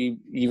 maybe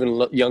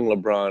even young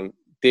LeBron,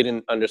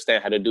 didn't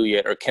understand how to do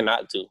yet or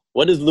cannot do?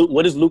 What is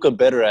Luka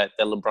better at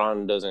that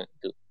LeBron doesn't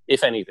do,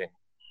 if anything?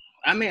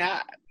 I mean,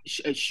 a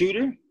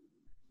shooter.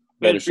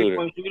 Better shooter.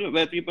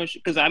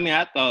 Because, I mean,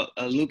 I thought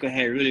Luka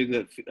had really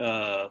good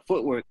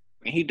footwork,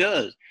 and he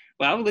does.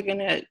 But I was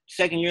looking at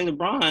second-year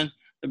LeBron.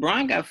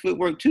 LeBron got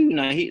footwork, too.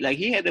 Now,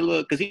 he had the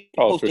little – because he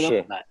posted up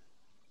a lot.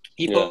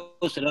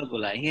 Posted up a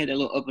lot. He had that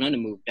little up and under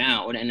move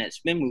down, and that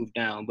spin move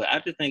down. But I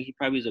just think he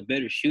probably is a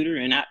better shooter,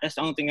 and that's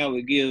the only thing I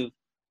would give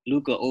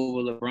Luka over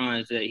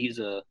LeBron is that he's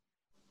a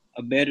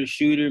better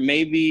shooter.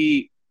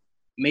 Maybe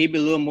a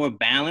little more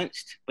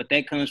balanced, but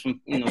that comes from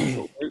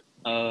footwork.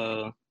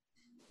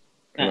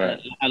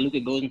 Right. Luka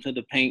goes into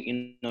the paint,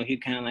 he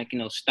kind of like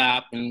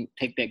stop and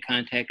take that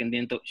contact and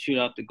then shoot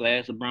off the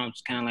glass. LeBron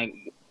just kind of like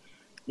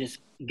just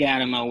get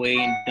out of my way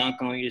and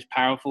dunk on you. It's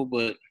powerful,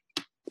 but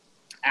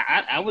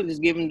I would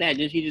just give him that.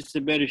 He's just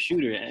a better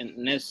shooter,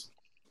 and that's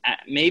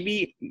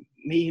maybe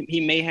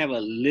he may have a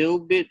little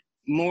bit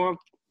more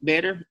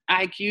better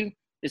IQ,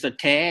 just a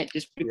tad,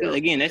 just because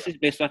again that's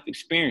just based off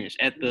experience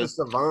at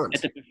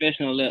the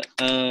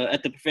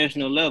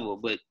professional level.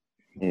 But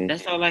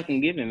that's all I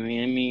can give him.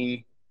 I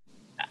mean,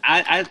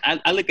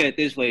 I look at it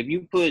this way: if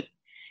you put,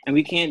 and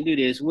we can't do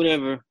this,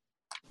 whatever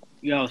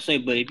y'all say,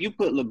 but if you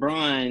put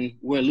LeBron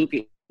where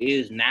Luka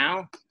is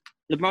now,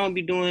 LeBron would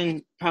be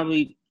doing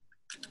probably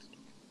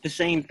the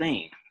same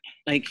thing,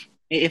 like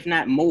if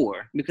not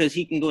more, because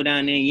he can go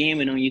down there and yam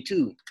it on you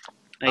too.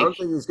 Like, I don't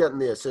think he's getting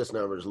the assist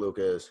numbers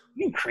Luka is.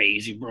 You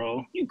crazy,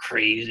 bro. You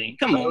crazy.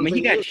 Come on, man.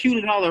 He got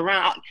shooters all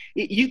around.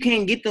 You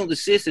can't get those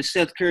assists if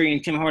Seth Curry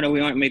and Tim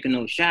Hardaway aren't making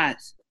those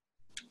shots.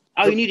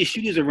 All you need is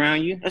shooters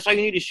around you. That's all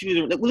you need is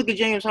shooters. Look at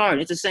James Harden.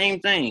 It's the same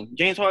thing.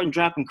 James Harden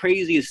dropping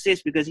crazy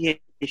assists because he had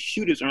his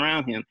shooters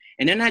around him.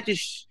 And they're not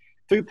just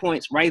 3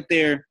 points right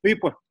there,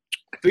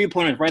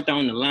 three-pointers right there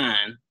on the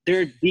line.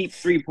 They're deep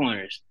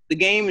three-pointers. The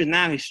game is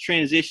now his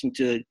transition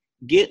to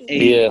get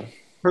a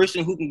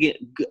person who can get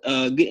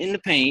in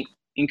the paint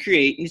and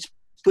create and just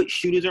put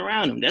shooters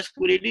around him. That's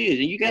what it is.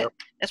 And you got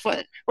that's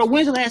why. Bro,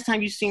 when's the last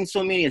time you seen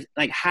so many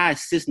like high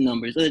assist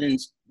numbers other than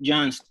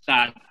John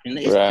Stockton?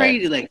 It's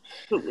crazy. Like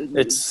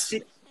it's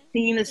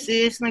 16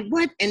 assists. Like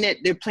what? And that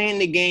they're playing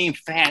the game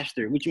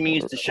faster, which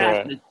means the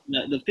shots,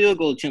 the field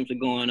goal attempts are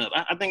going up.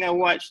 I think I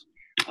watched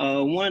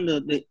one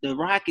of the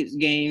Rockets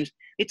games.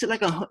 It took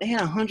they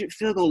had 100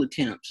 field goal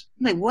attempts.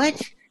 I'm like,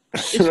 what?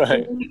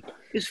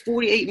 It's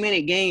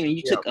 48-minute game and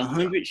you took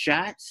 100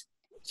 shots.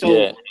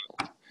 So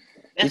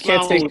you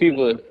can't take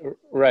people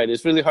right.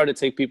 It's really hard to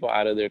take people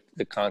out of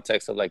the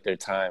context of like their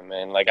time,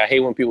 man. Like I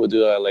hate when people do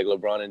that, like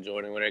LeBron and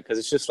Jordan, because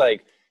it's just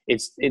like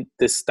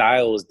the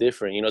style is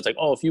different. It's like,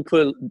 oh, if you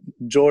put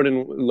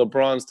Jordan,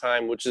 LeBron's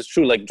time, which is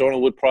true, like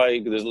Jordan would probably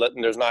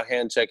there's not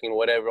hand checking,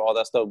 whatever, all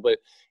that stuff. But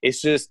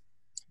it's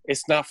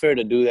not fair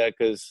to do that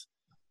because.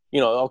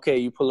 Okay,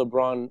 you put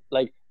LeBron,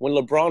 like when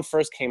LeBron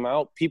first came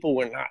out, people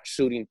were not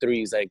shooting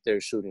threes like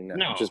they're shooting now.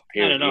 No, just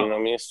period. You know what I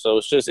mean?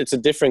 So it's a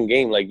different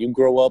game. Like you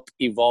grow up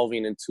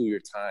evolving into your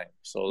time.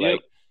 So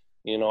like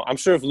You know, I'm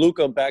sure if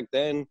Luka back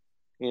then,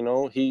 you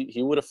know, he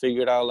would have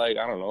figured out, like,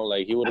 I don't know,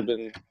 like he would have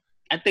been.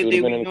 I think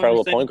he would have been an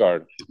incredible point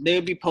guard. They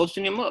would be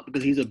posting him up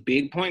because he's a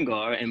big point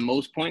guard, and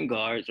most point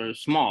guards are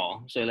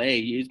small. So, like, hey,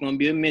 it's going to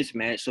be a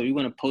mismatch. So you're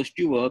going to post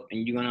you up,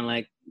 and you're going to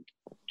like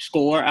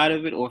score out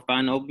of it or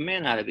find an open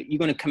man out of it. You're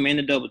going to command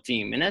a double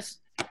team, and that's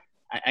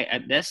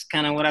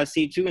kind of what I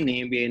see too in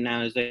the NBA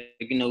now. Is that,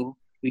 you know,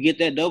 we get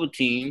that double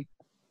team,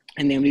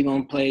 and then we're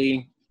going to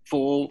play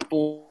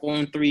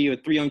 4-on-3 or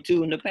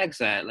 3-on-2 in the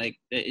backside. Like,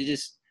 it's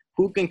just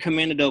who can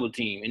command a double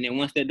team, and then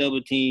once that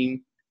double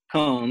team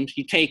comes,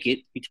 you take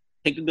it. You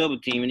take the double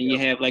team, and then you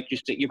have like your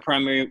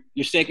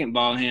second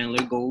ball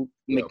handler go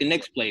make the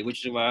next play,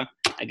 which is why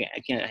I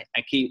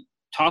keep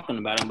talking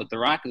about them. But the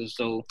Rockets are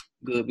so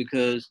good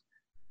because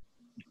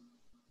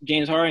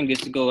James Harden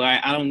gets to go,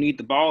 I don't need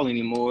the ball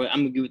anymore. I'm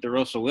gonna give it to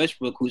Russell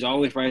Westbrook, who's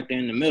always right there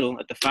in the middle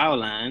at the foul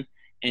line,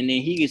 and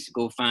then he gets to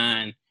go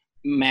find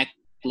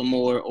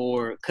McLemore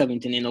or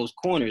Covington in those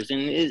corners,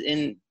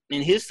 and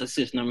his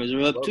assist numbers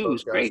are up too.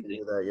 It's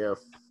crazy.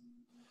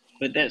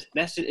 But it's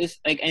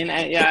like, and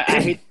I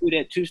hate to do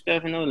that too,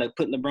 stuff, you know, like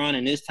put LeBron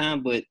in this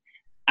time, but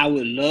I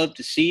would love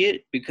to see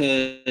it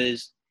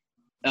because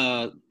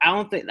I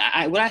don't think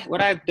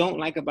what I don't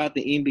like about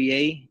the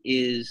NBA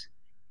is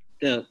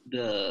that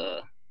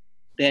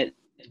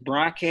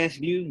broadcast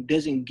view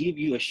doesn't give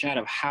you a shot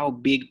of how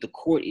big the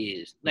court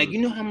is. Like,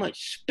 you know how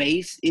much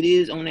space it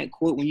is on that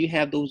court when you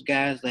have those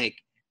guys like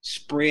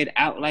spread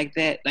out like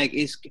that. Like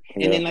and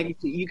then like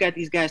you got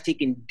these guys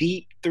taking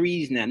deep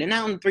threes now. They're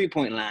not on the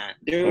 3-point line.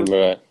 They're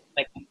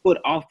like a foot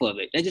off of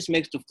it. That just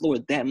makes the floor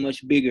that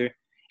much bigger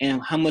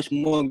and how much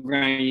more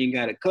ground you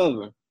got to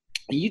cover.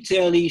 And you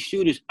tell these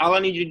shooters, all I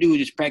need you to do is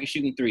just practice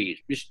shooting threes.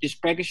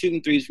 Just practice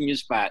shooting threes from your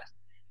spots.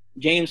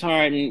 James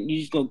Harden, you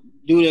just go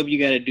do whatever you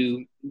got to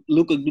do.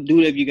 Luka, do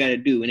whatever you got to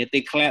do. And if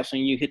they collapse on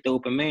you, hit the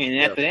open man.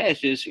 And after that,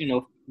 it's just, you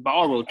know,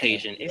 ball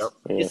rotation.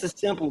 It's a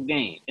simple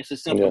game. It's a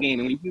simple game.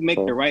 And when you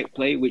make the right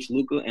play, which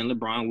Luka and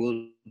LeBron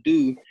will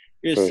do,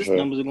 your assist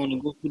numbers are going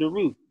to go through the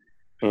roof.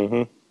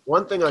 Mm-hmm.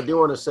 One thing I do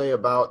want to say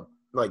about,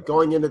 like,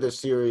 going into this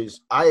series,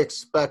 I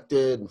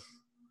expected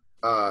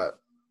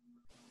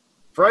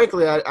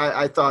frankly,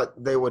 I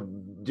thought they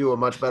would do a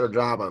much better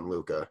job on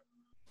Luka.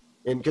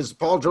 And because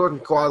Paul George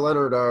and Kawhi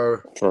Leonard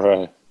are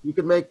you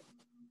could make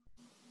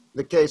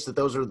the case that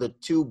those are the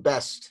two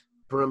best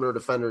perimeter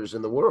defenders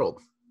in the world,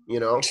 you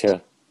know? Yeah.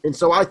 And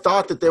so I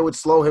thought that they would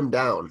slow him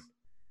down.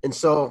 And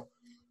so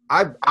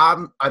I'm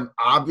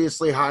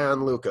obviously high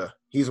on Luka.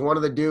 He's one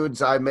of the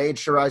dudes I made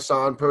sure I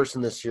saw in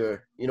person this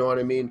year. You know what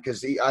I mean?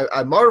 Because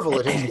I marvel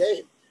at his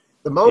game.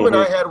 The moment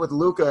I had with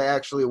Luka,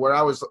 actually, where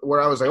I was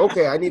like,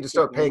 okay, I need to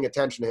start paying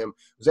attention to him,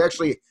 was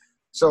actually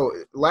so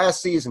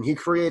last season he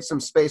creates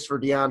some space for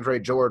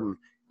DeAndre Jordan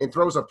and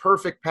throws a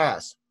perfect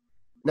pass.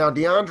 Now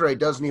DeAndre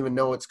doesn't even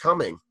know it's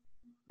coming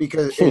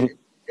because and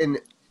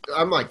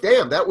I'm like,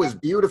 damn, that was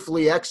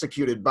beautifully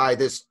executed by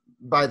this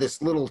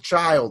little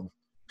child.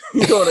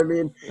 You know what I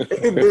mean?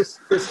 And this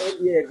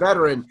NBA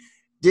veteran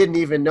didn't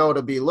even know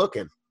to be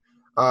looking.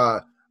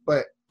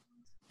 But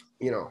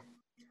you know,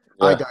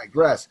 I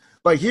digress.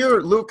 But here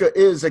Luka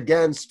is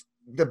against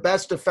the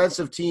best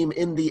defensive team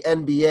in the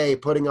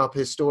NBA putting up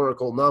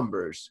historical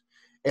numbers.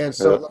 And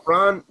so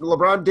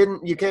LeBron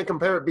didn't – you can't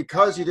compare it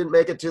because he didn't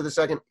make it to the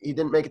second – he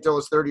didn't make it till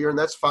his third year, and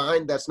that's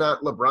fine. That's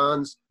not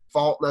LeBron's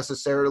fault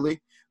necessarily.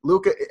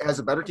 Luka has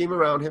a better team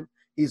around him.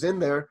 He's in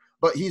there.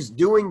 But he's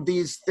doing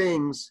these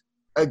things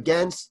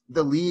against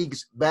the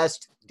league's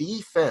best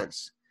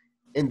defense.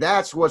 And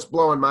that's what's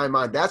blowing my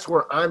mind. That's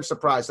where I'm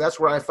surprised. That's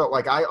where I felt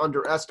like I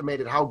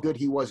underestimated how good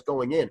he was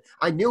going in.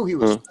 I knew he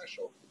was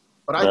special.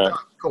 But I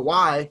thought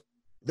Kawhi,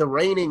 the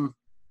reigning,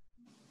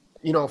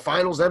 you know,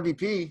 finals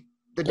MVP –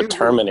 the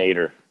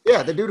Terminator.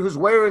 The dude who's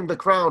wearing the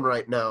crown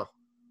right now.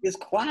 Is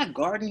Kawhi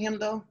guarding him,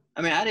 though?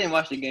 I mean, I didn't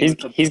watch the game.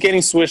 He's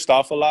getting switched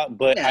off a lot,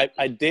 but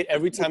I did –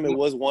 every time it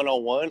was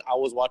one-on-one, I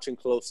was watching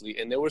closely.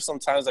 And there were some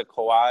times that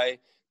Kawhi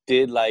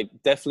did, like,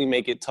 definitely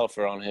make it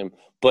tougher on him.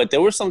 But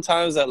there were some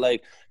times that,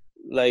 like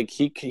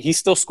he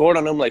still scored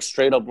on him, like,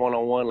 straight up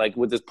one-on-one, like,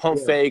 with his pump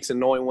fakes and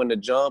knowing when to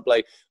jump.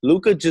 Like,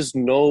 Luka just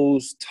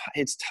knows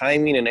his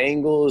timing and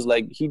angles.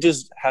 Like, he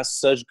just has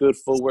such good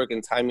footwork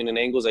and timing and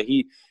angles that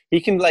he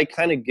can, like,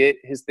 kind of get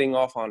his thing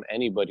off on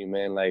anybody,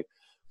 man. Like,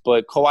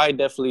 but Kawhi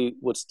definitely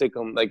would stick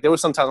him. Like, there were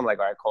some times I'm like,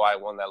 all right, Kawhi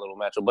won that little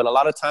matchup. But a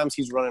lot of times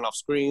he's running off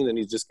screens and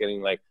he's just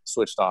getting, like,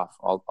 switched off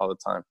all the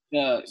time.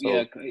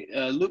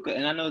 Luka,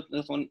 and I know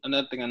that's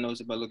another thing I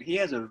noticed about Luka. He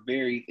has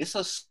it's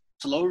a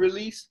slow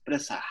release, but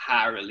it's a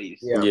high release.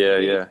 Which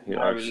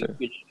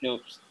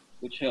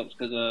helps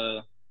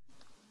because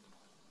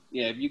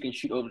if you can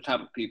shoot over the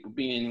top of people,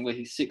 being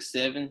he's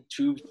 6'7",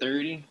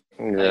 230.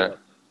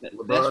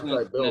 That's when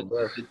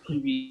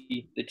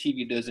the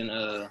TV doesn't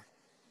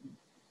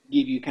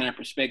give you kind of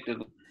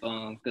perspective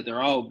because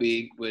they're all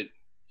big, but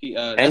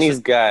he's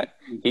got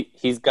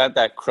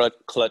that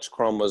clutch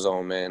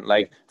chromosome, man.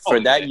 Like for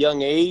that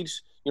young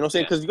age. You know what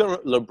I'm saying? Because you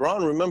got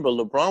LeBron. Remember,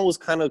 LeBron was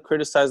kind of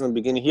criticized in the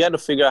beginning. He had to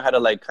figure out how to,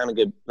 like, kind of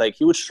get, like,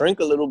 he would shrink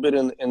a little bit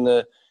in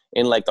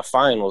in like the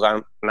finals.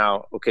 I'm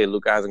now okay.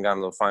 Luka hasn't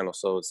gotten to the finals,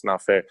 so it's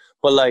not fair.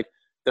 But like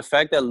the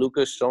fact that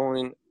Luka's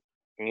showing,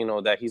 you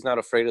know, that he's not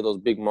afraid of those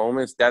big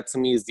moments, that to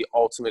me is the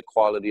ultimate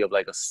quality of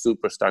like a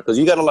superstar. Because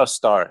you got a lot of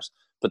stars,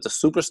 but the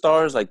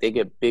superstars, like, they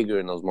get bigger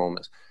in those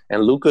moments.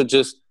 And Luka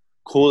just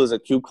cool as a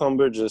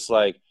cucumber, just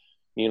like,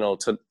 you know,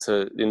 to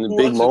in the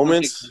big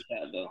moments.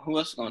 Who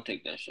else is gonna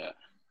take that shot?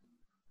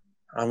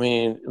 I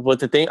mean, but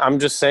the thing, I'm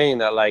just saying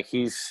that, like,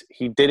 he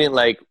didn't,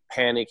 like,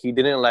 panic. He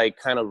didn't, like,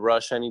 kind of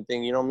rush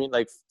anything. You know what I mean?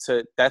 Like,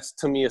 that's,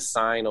 to me, a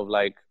sign of,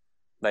 like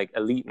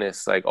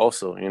eliteness, like,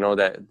 also, you know,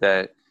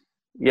 that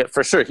yeah,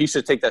 for sure, he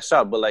should take that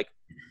shot. But, like,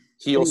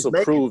 he also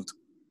proved,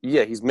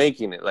 yeah, he's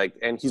making it. Like,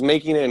 and he's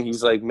making it, and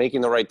he's, like,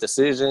 making the right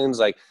decisions.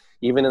 Like,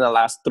 even in the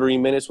last 3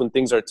 minutes when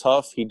things are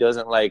tough, he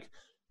doesn't, like,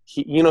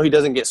 he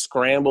doesn't get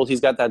scrambled. He's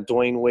got that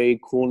Dwayne Wade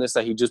coolness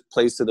that he just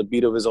plays to the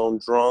beat of his own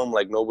drum.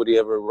 Like, nobody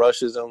ever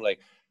rushes him. Like,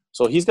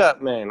 so he's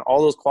got, man,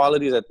 all those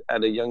qualities at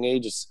a young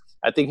age.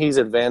 I think he's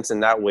advanced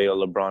in that way of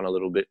LeBron a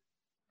little bit,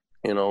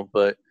 you know.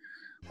 But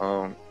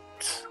I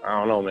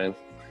don't know, man.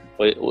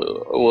 But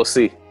we'll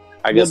see.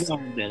 I guess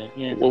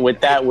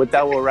with that,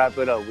 we'll wrap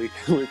it up. We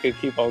can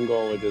keep on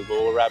going with this, but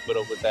we'll wrap it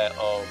up with that.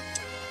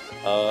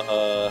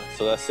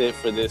 So that's it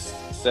for this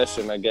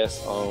session, I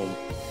guess.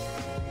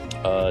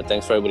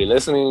 Thanks for everybody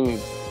listening.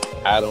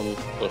 Adam,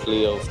 Coach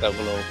Leo,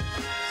 Stefano,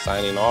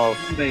 signing off.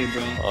 Hey,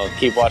 bro.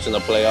 Keep watching the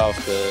playoffs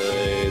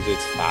because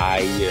it's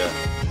fire.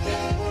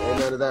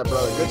 Amen to that,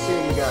 brother. Good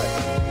seeing you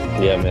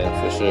guys. Yeah,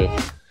 man, for sure.